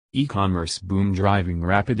E-commerce boom driving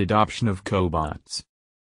rapid adoption of cobots.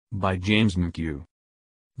 By James McKew.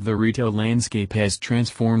 The retail landscape has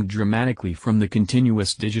transformed dramatically from the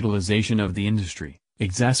continuous digitalization of the industry,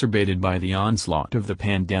 exacerbated by the onslaught of the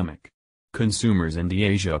pandemic. Consumers in the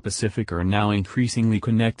Asia-Pacific are now increasingly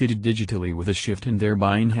connected digitally with a shift in their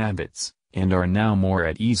buying habits, and are now more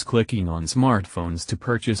at ease clicking on smartphones to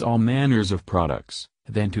purchase all manners of products,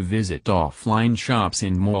 than to visit offline shops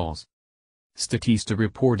in malls. Statista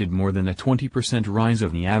reported more than a 20% rise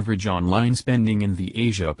of the average online spending in the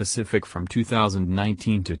Asia-Pacific from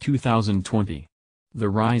 2019 to 2020. The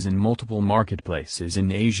rise in multiple marketplaces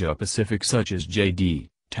in Asia-Pacific such as JD,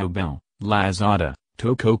 Taobao, Lazada,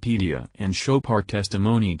 Tokopedia and Shopee are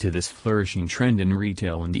testimony to this flourishing trend in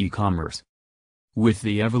retail and e-commerce. With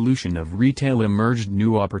the evolution of retail emerged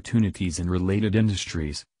new opportunities in related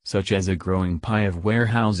industries, such as a growing pie of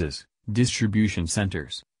warehouses, distribution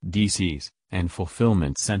centers, DCs, and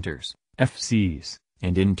fulfillment centers, FCs,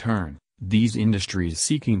 and in turn, these industries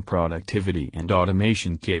seeking productivity and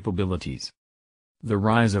automation capabilities. The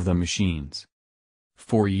rise of the machines.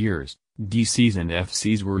 For years, DCs and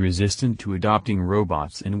FCs were resistant to adopting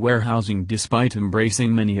robots in warehousing despite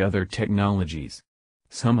embracing many other technologies.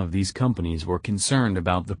 Some of these companies were concerned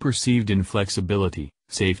about the perceived inflexibility,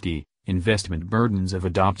 safety, investment burdens of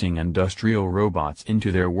adopting industrial robots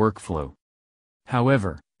into their workflow.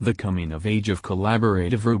 However, the coming of age of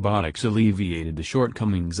collaborative robotics alleviated the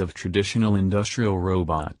shortcomings of traditional industrial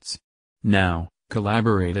robots. Now,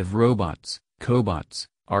 collaborative robots, cobots,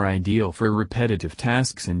 are ideal for repetitive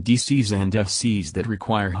tasks in DCs and FCs that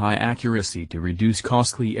require high accuracy to reduce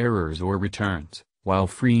costly errors or returns, while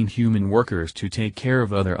freeing human workers to take care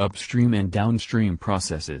of other upstream and downstream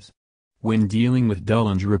processes. When dealing with dull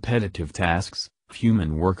and repetitive tasks,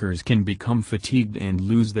 human workers can become fatigued and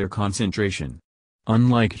lose their concentration.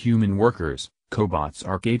 Unlike human workers, cobots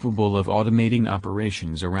are capable of automating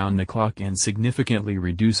operations around the clock and significantly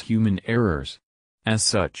reduce human errors. As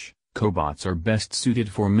such, cobots are best suited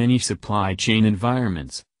for many supply chain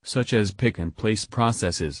environments, such as pick-and-place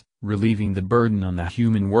processes, relieving the burden on the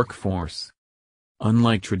human workforce.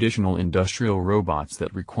 Unlike traditional industrial robots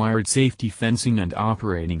that required safety fencing and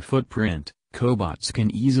operating footprint, cobots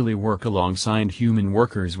can easily work alongside human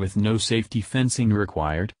workers with no safety fencing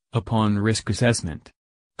required. Upon risk assessment,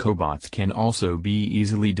 cobots can also be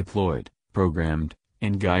easily deployed, programmed,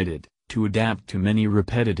 and guided, to adapt to many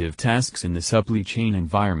repetitive tasks in the supply chain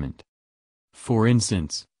environment. For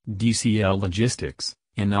instance, DCL Logistics,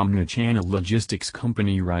 an omnichannel logistics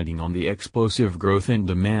company riding on the explosive growth and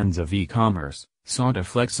demands of e-commerce, sought a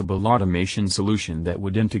flexible automation solution that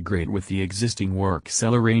would integrate with the existing work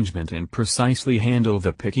cell arrangement and precisely handle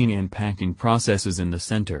the picking and packing processes in the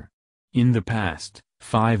center. In the past,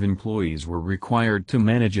 5 employees were required to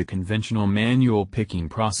manage a conventional manual picking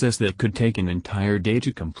process that could take an entire day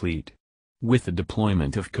to complete. With the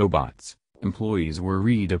deployment of cobots, employees were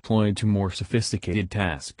redeployed to more sophisticated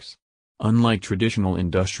tasks. Unlike traditional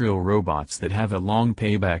industrial robots that have a long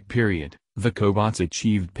payback period, the cobots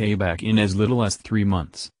achieved payback in as little as 3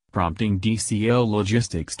 months, prompting DCL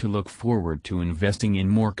Logistics to look forward to investing in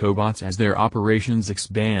more cobots as their operations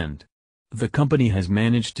expand. The company has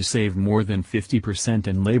managed to save more than 50%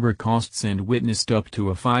 in labor costs and witnessed up to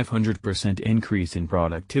a 500% increase in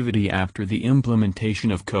productivity after the implementation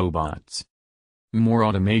of cobots. More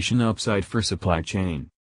automation upside for supply chain.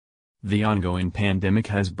 The ongoing pandemic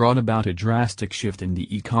has brought about a drastic shift in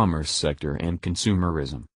the e-commerce sector and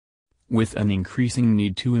consumerism. With an increasing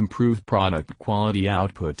need to improve product quality,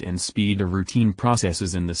 output and speed of routine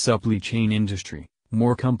processes in the supply chain industry,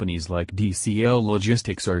 more companies like DCL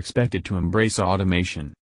Logistics are expected to embrace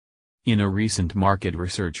automation. In a recent market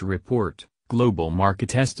research report, Global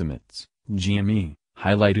Market Estimates, GME,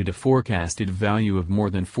 highlighted a forecasted value of more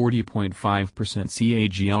than 40.5%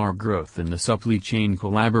 CAGR growth in the supply chain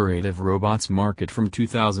collaborative robots market from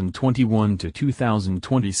 2021 to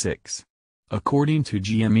 2026. According to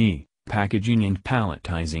GME, packaging and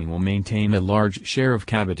palletizing will maintain a large share of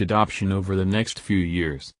cobot adoption over the next few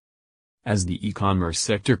years. As the e-commerce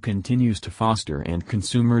sector continues to foster and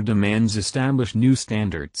consumer demands establish new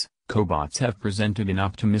standards, cobots have presented an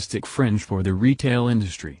optimistic fringe for the retail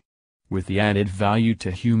industry. With the added value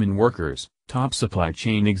to human workers, top supply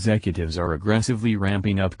chain executives are aggressively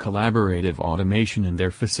ramping up collaborative automation in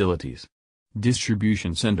their facilities.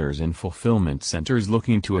 Distribution centers and fulfillment centers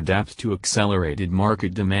looking to adapt to accelerated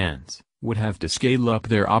market demands would have to scale up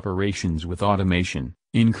their operations with automation,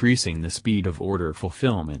 increasing the speed of order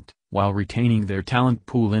fulfillment, while retaining their talent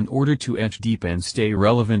pool in order to etch deep and stay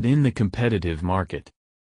relevant in the competitive market.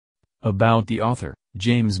 About the author,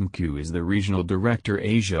 James McKew is the Regional Director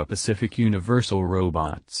Asia Pacific Universal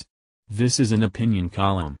Robots. This is an opinion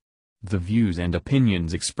column. The views and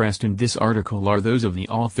opinions expressed in this article are those of the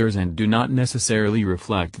authors and do not necessarily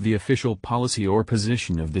reflect the official policy or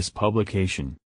position of this publication.